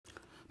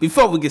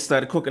Before we get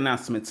started, quick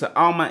announcement to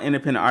all my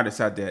independent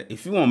artists out there.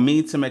 If you want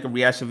me to make a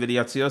reaction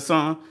video to your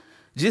song,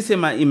 just hit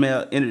my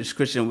email in the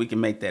description. We can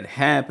make that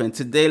happen.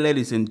 Today,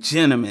 ladies and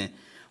gentlemen,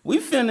 we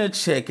finna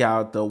check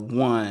out the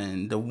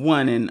one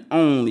and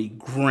only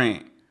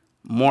Grant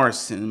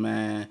Morrison,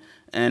 man.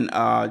 And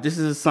this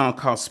is a song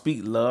called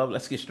Speak Love.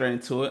 Let's get straight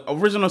into it.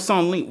 Original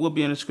song link will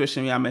be in the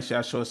description. Y'all make sure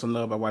y'all show us some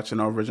love by watching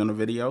the original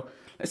video.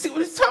 Let's see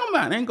what it's talking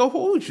about. I ain't gonna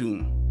hold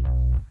you.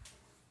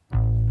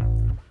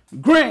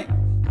 Grant.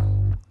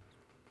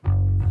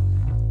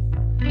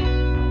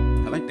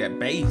 I like that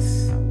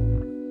bass.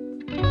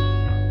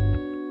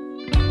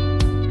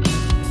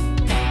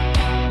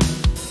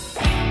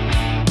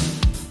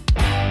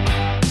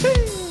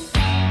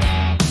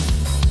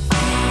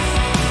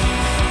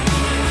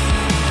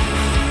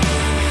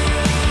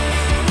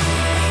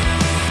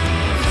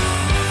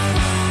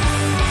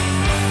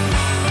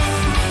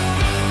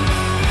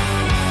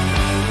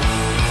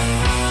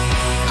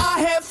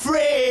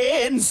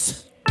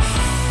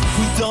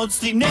 Who don't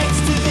sleep next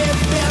to their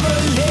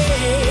family.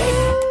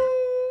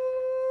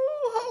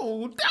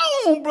 Hold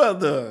on,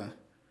 brother.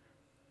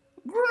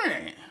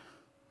 Grant.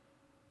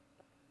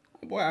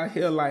 Boy, I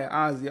hear like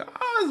Ozzy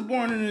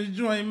Osbourne in this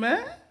joint,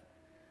 man.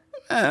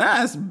 Man,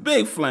 that's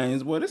big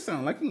flames, boy. This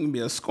sounds like it can be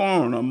a score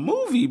on a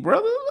movie,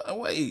 brother.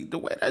 Wait, the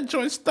way that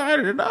joint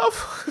started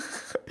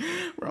off,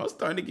 bro, I'm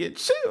starting to get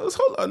chills.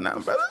 Hold on now,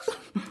 brother.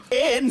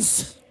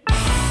 Ends.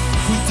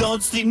 Who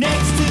don't sleep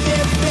next to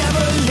their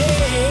family.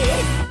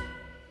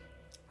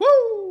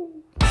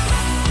 Woo!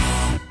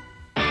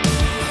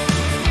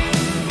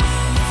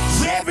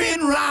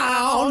 Living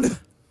round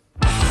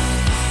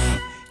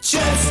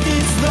just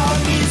as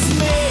long as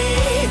me.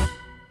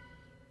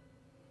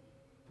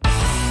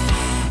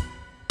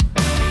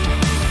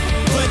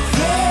 But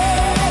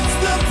that's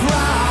the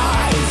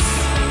price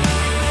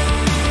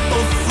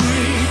of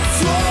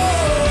freedom.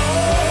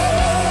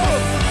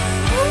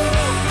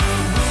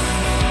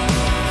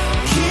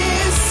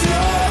 Kiss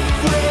your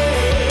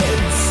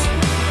friends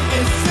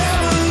and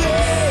family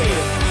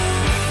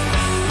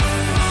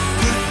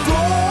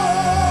goodbye.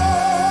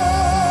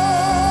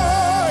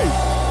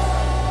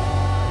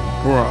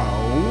 Bro.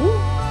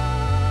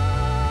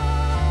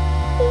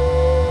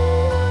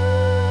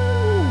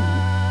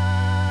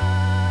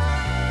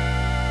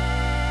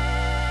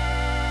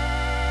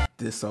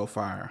 This so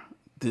fire.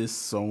 This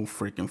so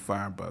freaking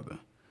fire, brother.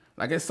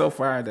 Like, it's so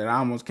fire that I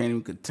almost can't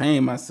even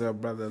contain myself,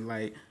 brother.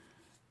 Like,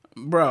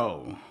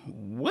 bro,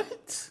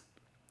 what?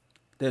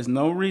 There's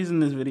no reason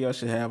this video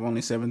should have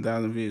only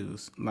 7,000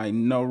 views. Like,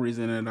 no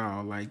reason at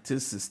all. Like,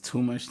 this is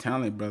too much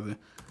talent, brother.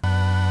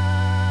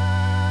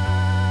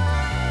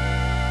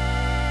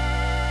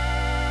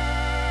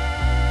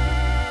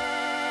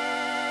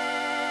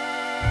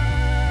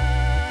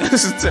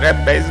 Listen to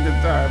that bass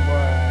guitar,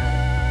 boy.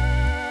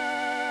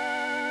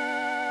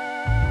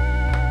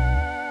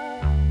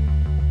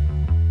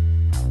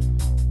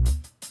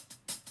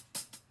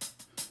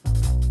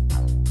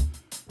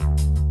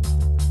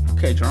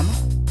 Okay, drama.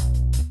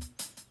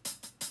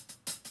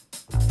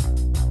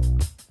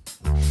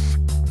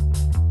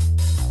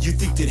 You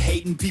think that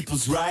hating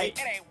people's right?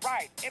 It ain't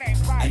right, it ain't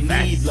right.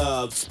 I need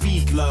love,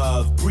 speak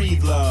love,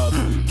 breathe love,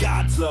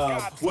 God's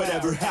love,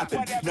 whatever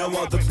happened. Now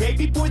all the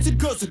baby boys and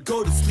girls that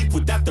go to sleep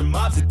without their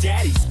moms and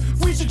daddies.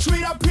 We should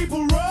treat our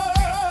people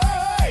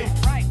right.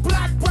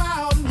 Black,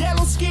 brown,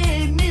 yellow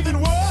skin,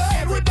 even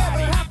worse. Whatever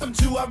happened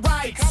to our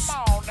rights?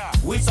 Come on now.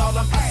 We saw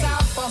them pass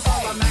out, for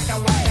all the Mac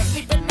and white and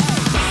sleeping now.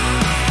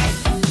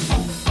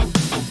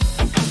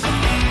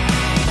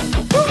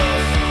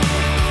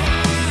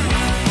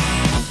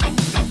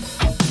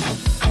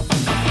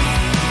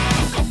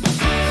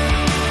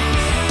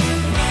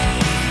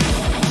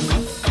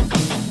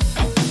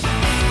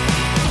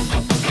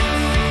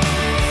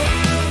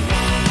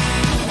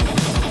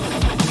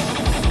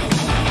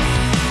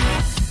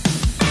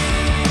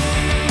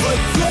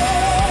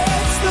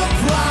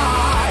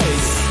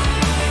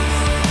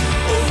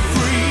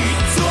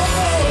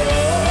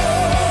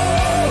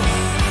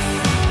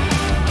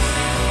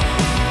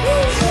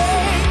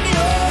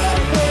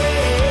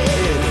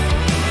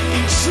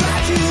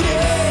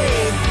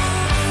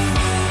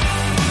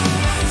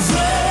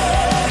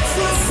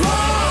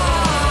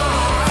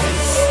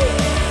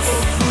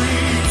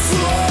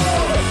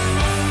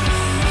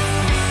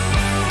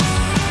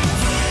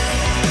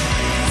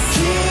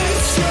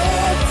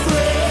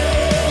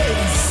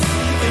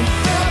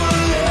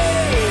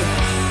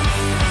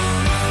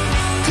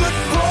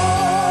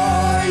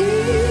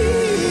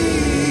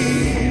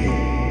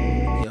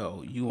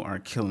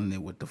 Killing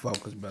it with the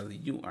vocals, brother.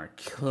 You are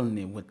killing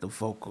it with the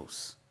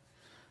vocals.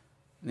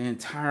 The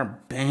entire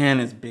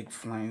band is big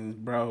flames,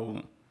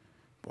 bro.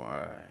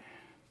 Boy.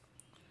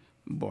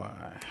 Good boy.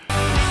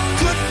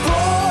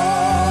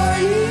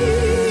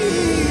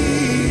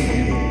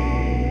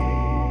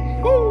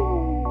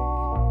 Woo.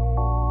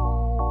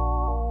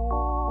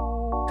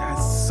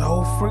 That's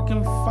so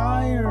freaking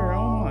fire.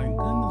 Oh my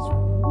goodness.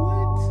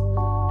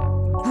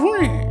 What?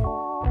 Grant.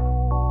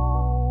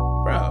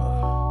 Bro.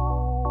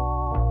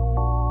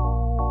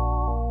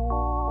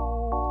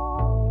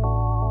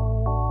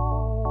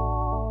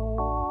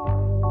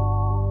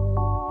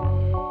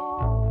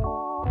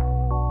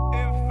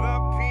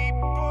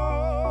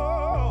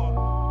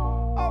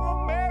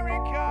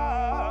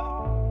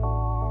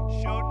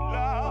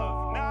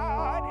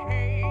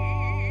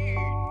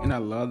 And I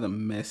love the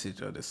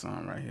message of the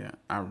song right here.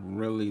 I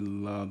really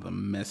love the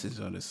message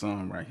of the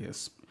song right here.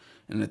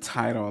 And the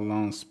title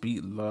alone,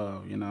 Speak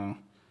Love, you know.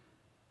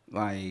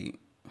 Like,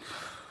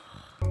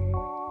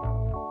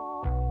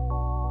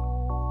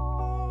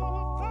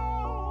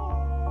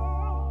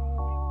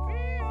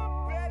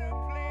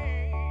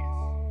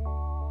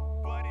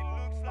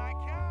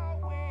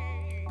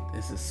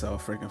 this is so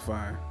freaking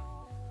fire.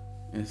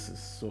 This is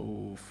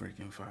so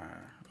freaking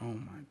fire. Oh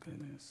my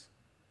goodness.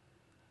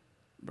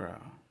 Bro,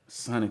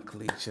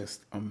 sonically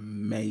just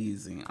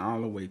amazing all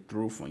the way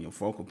through from your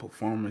vocal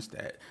performance.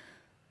 That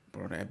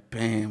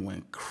band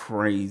went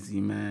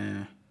crazy,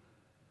 man.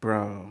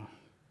 Bro.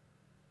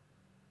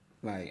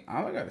 Like,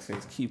 all I gotta say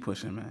is keep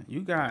pushing, man.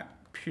 You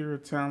got pure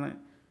talent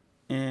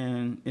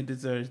and it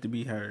deserves to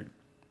be heard.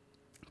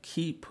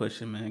 Keep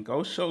pushing, man.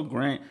 Go show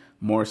Grant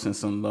Morrison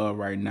some love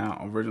right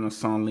now. Original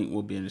song link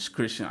will be in the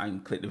description. I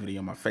can click the video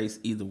on my face.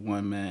 Either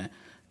one, man.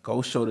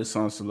 Go show this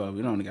song some love.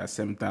 We only got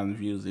 7,000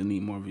 views. It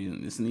need more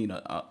views. This need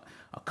a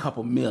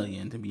couple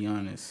million, to be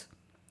honest.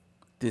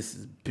 This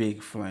is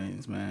big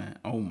flames, man.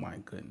 Oh, my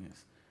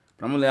goodness.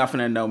 But I'm going to lay off on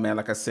that note, man.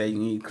 Like I said, you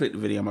need to click the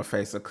video on my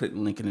face or click the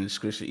link in the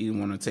description. Either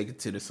one will take it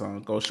to the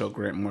song. Go show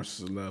Grant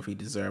Morrison some love. He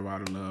deserves all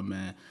the love,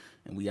 man.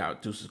 And we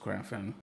out. Deuces, Crown family.